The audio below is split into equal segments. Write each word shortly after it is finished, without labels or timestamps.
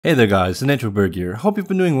Hey there guys, the Network Berg here. Hope you've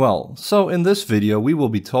been doing well. So in this video we will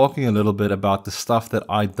be talking a little bit about the stuff that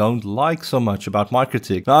I don't like so much about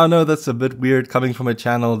MikroTik. Now I know that's a bit weird coming from a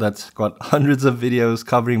channel that's got hundreds of videos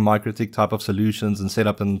covering MikroTik type of solutions and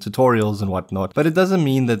setup and tutorials and whatnot, but it doesn't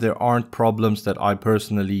mean that there aren't problems that I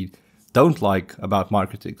personally don't like about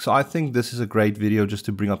MikroTik. So I think this is a great video just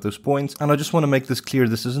to bring up those points. And I just want to make this clear,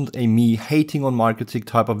 this isn't a me hating on MikroTik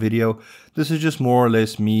type of video. This is just more or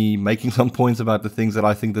less me making some points about the things that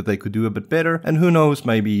I think that they could do a bit better. And who knows,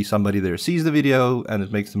 maybe somebody there sees the video and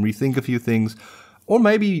it makes them rethink a few things. Or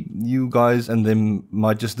maybe you guys and them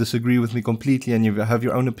might just disagree with me completely and you have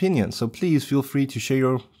your own opinions. So please feel free to share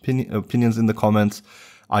your opinions in the comments.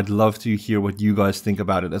 I'd love to hear what you guys think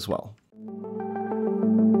about it as well.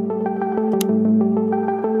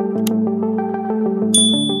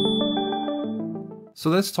 So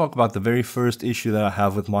let's talk about the very first issue that I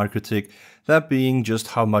have with MikroTik, that being just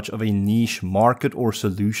how much of a niche market or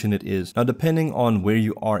solution it is. Now, depending on where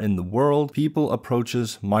you are in the world, people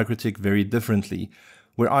approaches MikroTik very differently.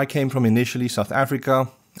 Where I came from initially, South Africa,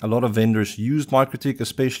 a lot of vendors used MikroTik,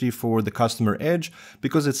 especially for the customer edge,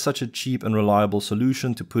 because it's such a cheap and reliable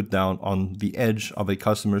solution to put down on the edge of a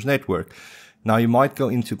customer's network. Now, you might go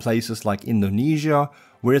into places like Indonesia,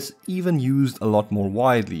 where it's even used a lot more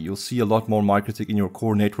widely. You'll see a lot more MikroTik in your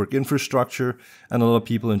core network infrastructure, and a lot of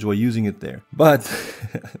people enjoy using it there. But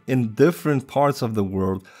in different parts of the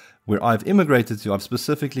world where I've immigrated to, I've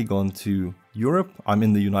specifically gone to Europe. I'm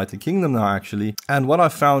in the United Kingdom now, actually. And what I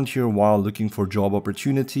found here while looking for job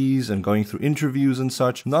opportunities and going through interviews and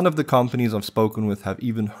such, none of the companies I've spoken with have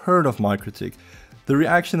even heard of MikroTik. The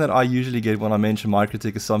reaction that I usually get when I mention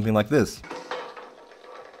MikroTik is something like this.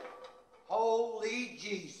 Holy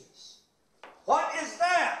Jesus. What is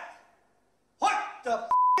that? What the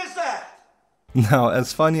f is that? Now,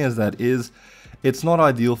 as funny as that is, it's not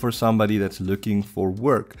ideal for somebody that's looking for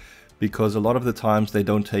work, because a lot of the times they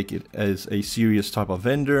don't take it as a serious type of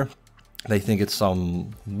vendor. They think it's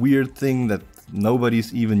some weird thing that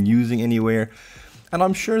nobody's even using anywhere. And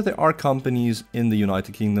I'm sure there are companies in the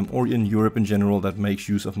United Kingdom or in Europe in general that makes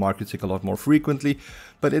use of MikroTik a lot more frequently,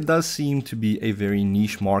 but it does seem to be a very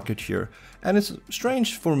niche market here. And it's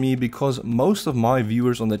strange for me because most of my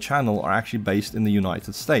viewers on the channel are actually based in the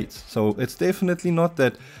United States. So it's definitely not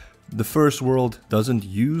that the first world doesn't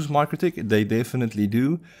use MikroTik, they definitely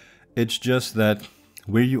do. It's just that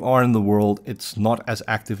where you are in the world, it's not as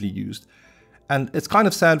actively used. And it's kind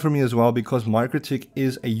of sad for me as well because MikroTik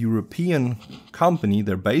is a European company,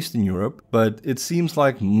 they're based in Europe, but it seems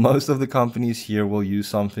like most of the companies here will use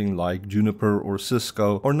something like Juniper or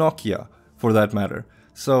Cisco or Nokia for that matter.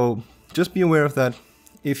 So just be aware of that.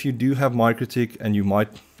 If you do have MikroTik and you might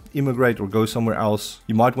immigrate or go somewhere else,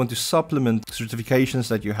 you might want to supplement certifications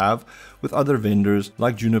that you have with other vendors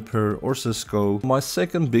like Juniper or Cisco. My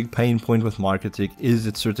second big pain point with MikroTik is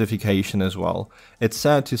its certification as well. It's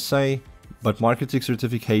sad to say, but MikroTik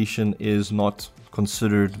certification is not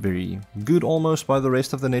considered very good almost by the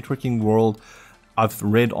rest of the networking world. I've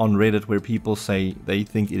read on Reddit where people say they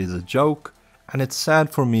think it is a joke. And it's sad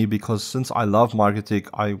for me because since I love MikroTik,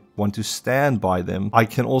 I want to stand by them. I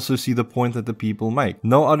can also see the point that the people make.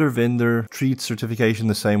 No other vendor treats certification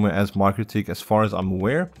the same way as MikroTik as far as I'm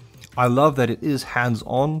aware. I love that it is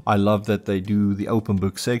hands-on. I love that they do the open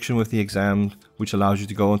book section with the exam, which allows you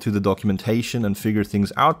to go into the documentation and figure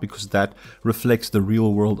things out because that reflects the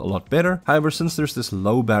real world a lot better. However, since there's this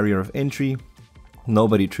low barrier of entry,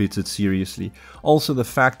 nobody treats it seriously. Also, the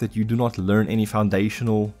fact that you do not learn any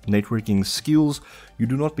foundational networking skills, you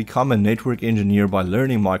do not become a network engineer by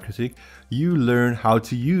learning MikroTik, you learn how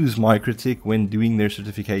to use MikroTik when doing their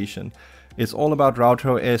certification. It's all about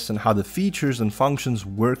RouterOS and how the features and functions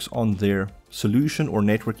works on their solution or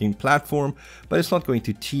networking platform, but it's not going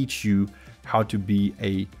to teach you how to be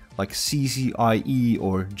a like CCIE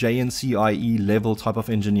or JNCIE level type of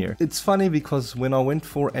engineer. It's funny because when I went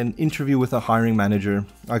for an interview with a hiring manager,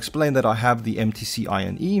 I explained that I have the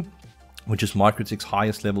MTCINE, which is MikroTik's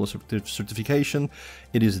highest level of certification.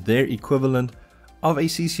 It is their equivalent of a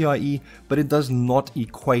CCIE, but it does not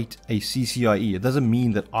equate a CCIE. It doesn't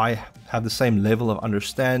mean that I have the same level of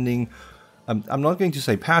understanding. I'm not going to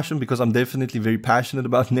say passion because I'm definitely very passionate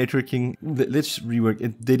about networking. Let's rework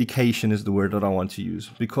it. Dedication is the word that I want to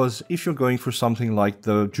use, because if you're going for something like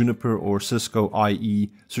the Juniper or Cisco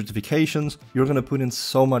IE certifications, you're going to put in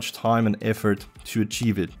so much time and effort to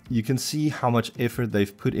achieve it. You can see how much effort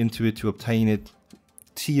they've put into it to obtain it.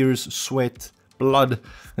 Tears, sweat, blood,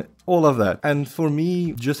 all of that. And for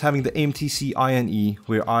me, just having the MTC INE,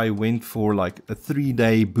 where I went for like a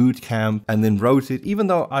 3-day boot camp and then wrote it, even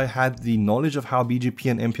though I had the knowledge of how BGP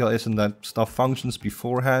and MPLS and that stuff functions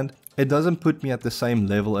beforehand, it doesn't put me at the same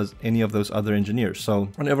level as any of those other engineers. So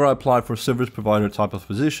whenever I apply for service provider type of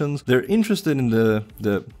positions, they're interested in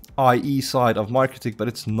the IE side of MikroTik, but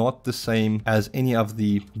it's not the same as any of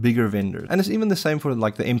the bigger vendors. And it's even the same for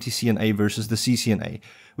like the MTCNA versus the CCNA.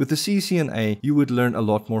 With the CCNA, you would learn a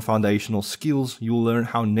lot more foundational skills. You'll learn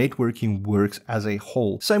how networking works as a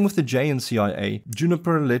whole. Same with the JNCIA.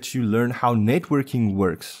 Juniper lets you learn how networking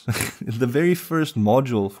works. The very first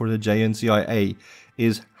module for the JNCIA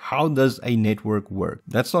is how does a network work?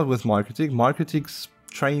 That's not with MikroTik. MikroTik's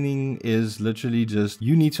training is literally just,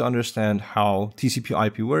 you need to understand how TCP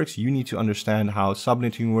IP works. You need to understand how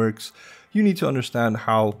subnetting works. You need to understand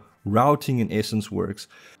how routing in essence works.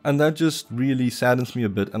 And that just really saddens me a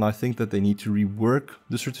bit, and I think that they need to rework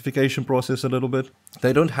the certification process a little bit.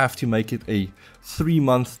 They don't have to make it a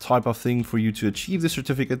 3-month type of thing for you to achieve the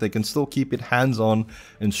certificate. They can still keep it hands-on,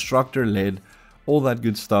 instructor-led, all that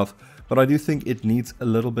good stuff. But I do think it needs a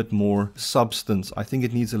little bit more substance. I think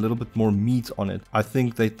it needs a little bit more meat on it. I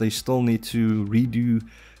think that they still need to redo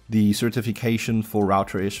the certification for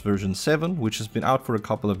RouterEdge version 7, which has been out for a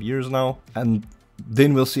couple of years now. And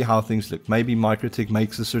then we'll see how things look. Maybe MikroTik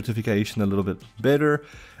makes the certification a little bit better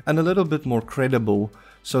and a little bit more credible,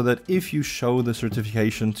 so that if you show the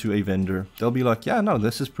certification to a vendor, they'll be like, yeah, no,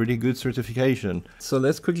 this is pretty good certification. So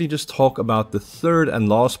let's quickly just talk about the third and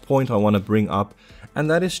last point I want to bring up,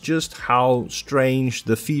 and that is just how strange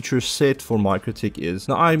the feature set for MikroTik is.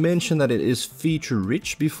 Now, I mentioned that it is feature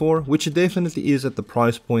rich before, which it definitely is at the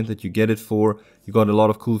price point that you get it for. You got a lot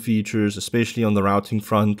of cool features, especially on the routing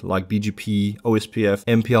front, like BGP, OSPF,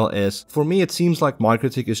 MPLS. For me, it seems like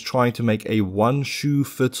MikroTik is trying to make a one shoe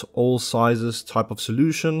fits all sizes type of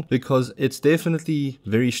solution, because it's definitely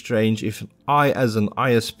very strange if I, as an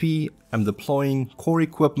ISP, am deploying core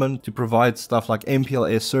equipment to provide stuff like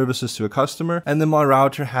MPLS services to a customer, and then my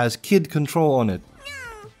router has KID control on it.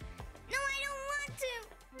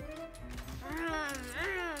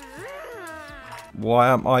 Why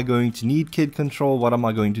am I going to need KID control? What am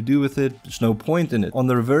I going to do with it? There's no point in it. On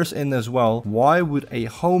the reverse end as well, why would a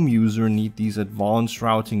home user need these advanced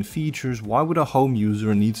routing features? Why would a home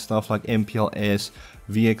user need stuff like MPLS,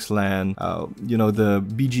 VXLAN, you know, the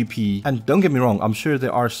BGP? And don't get me wrong, I'm sure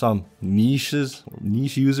there are some niche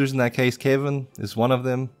users in that case. Kevin is one of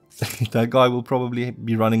them. That guy will probably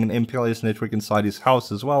be running an MPLS network inside his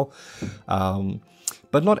house as well.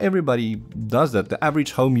 But not everybody does that. The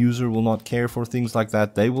average home user will not care for things like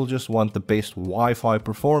that. They will just want the best Wi-Fi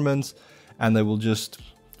performance, and they will just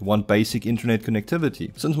want basic internet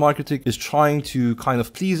connectivity. Since MikroTik is trying to kind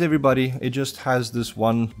of please everybody, it just has this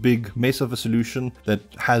one big mess of a solution that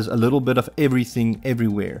has a little bit of everything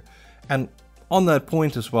everywhere. And on that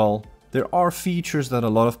point as well, there are features that a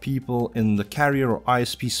lot of people in the carrier or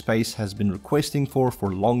ISP space has been requesting for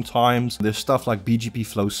long times. There's stuff like BGP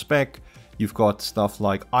flow spec. You've got stuff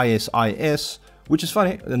like ISIS, which is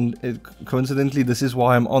funny, and coincidentally, this is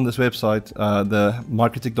why I'm on this website, the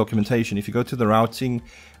MikroTik documentation. If you go to the routing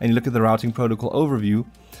and you look at the routing protocol overview,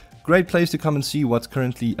 great place to come and see what's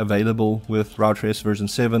currently available with RouterEdge version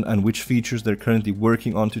 7 and which features they're currently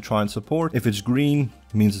working on to try and support. If it's green,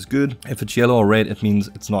 it means it's good. If it's yellow or red, it means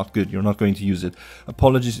it's not good. You're not going to use it.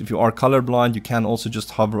 Apologies if you are colorblind. You can also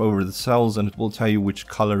just hover over the cells and it will tell you which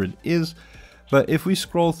color it is. But if we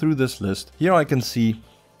scroll through this list, here I can see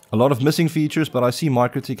a lot of missing features, but I see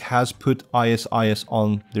MikroTik has put ISIS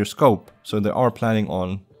on their scope. So they are planning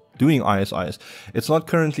on doing ISIS. It's not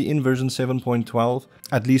currently in version 7.12,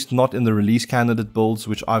 at least not in the release candidate builds,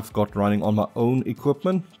 which I've got running on my own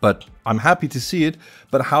equipment, but I'm happy to see it.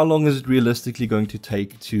 But how long is it realistically going to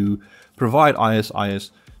take to provide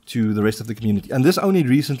ISIS to the rest of the community? And this only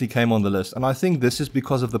recently came on the list, and I think this is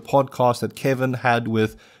because of the podcast that Kevin had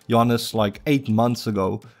with Giannis like 8 months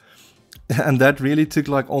ago, and that really took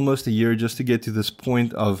like almost a year just to get to this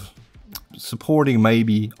point of supporting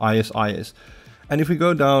maybe ISIS. And if we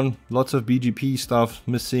go down, lots of BGP stuff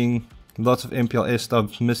missing, lots of MPLS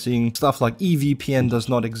stuff missing, stuff like EVPN does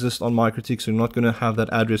not exist on MikroTik, so you're not going to have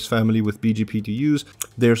that address family with BGP to use.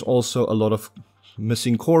 There's also a lot of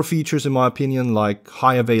missing core features, in my opinion, like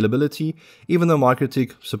high availability. Even though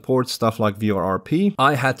MikroTik supports stuff like VRRP,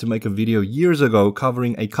 I had to make a video years ago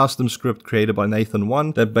covering a custom script created by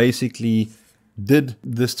Nathan1 that basically did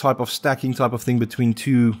this type of stacking type of thing between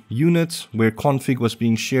two units, where config was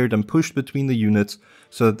being shared and pushed between the units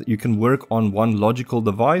so that you can work on one logical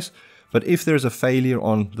device. But if there's a failure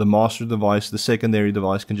on the master device, the secondary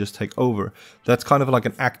device can just take over. That's kind of like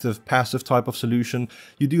an active-passive type of solution.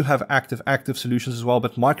 You do have active-active solutions as well,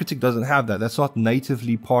 but MikroTik doesn't have that. That's not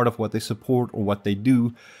natively part of what they support or what they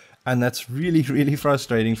do. And that's really, really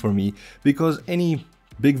frustrating for me, because any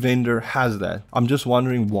big vendor has that. I'm just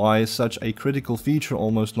wondering why is such a critical feature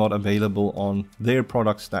almost not available on their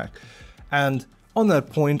product stack. And on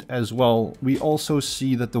that point as well, we also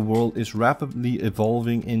see that the world is rapidly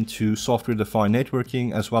evolving into software-defined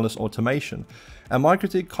networking as well as automation. And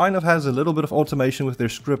MikroTik kind of has a little bit of automation with their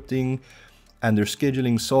scripting and their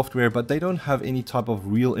scheduling software, but they don't have any type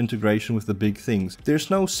of real integration with the big things.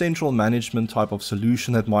 There's no central management type of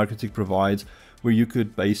solution that MikroTik provides where you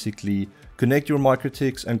could basically connect your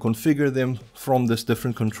MikroTiks and configure them from this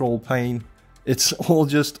different control pane. It's all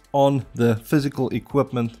just on the physical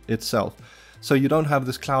equipment itself. So you don't have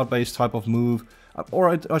this cloud-based type of move, or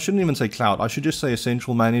I shouldn't even say cloud, I should just say a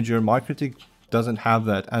central manager. MikroTik doesn't have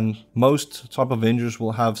that, and most type of vendors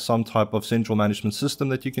will have some type of central management system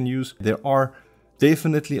that you can use. There are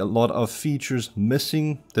definitely a lot of features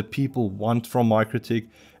missing that people want from MikroTik,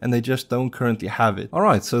 and they just don't currently have it.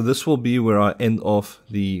 Alright, so this will be where I end off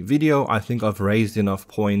the video. I think I've raised enough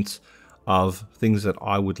points of things that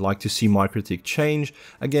I would like to see MikroTik change.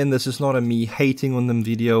 Again, this is not a me hating on them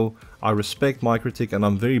video. I respect MikroTik and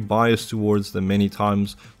I'm very biased towards them many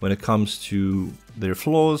times when it comes to their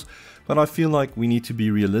flaws, but I feel like we need to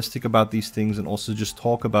be realistic about these things and also just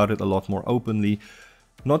talk about it a lot more openly.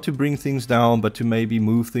 Not to bring things down, but to maybe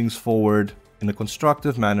move things forward in a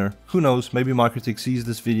constructive manner. Who knows, maybe MikroTik sees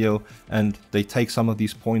this video and they take some of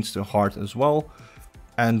these points to heart as well,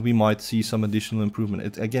 and we might see some additional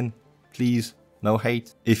improvement. Again, please, no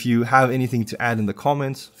hate. If you have anything to add in the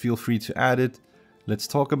comments, feel free to add it. Let's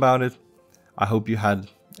talk about it. I hope you had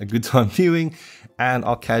a good time viewing, and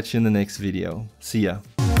I'll catch you in the next video. See ya.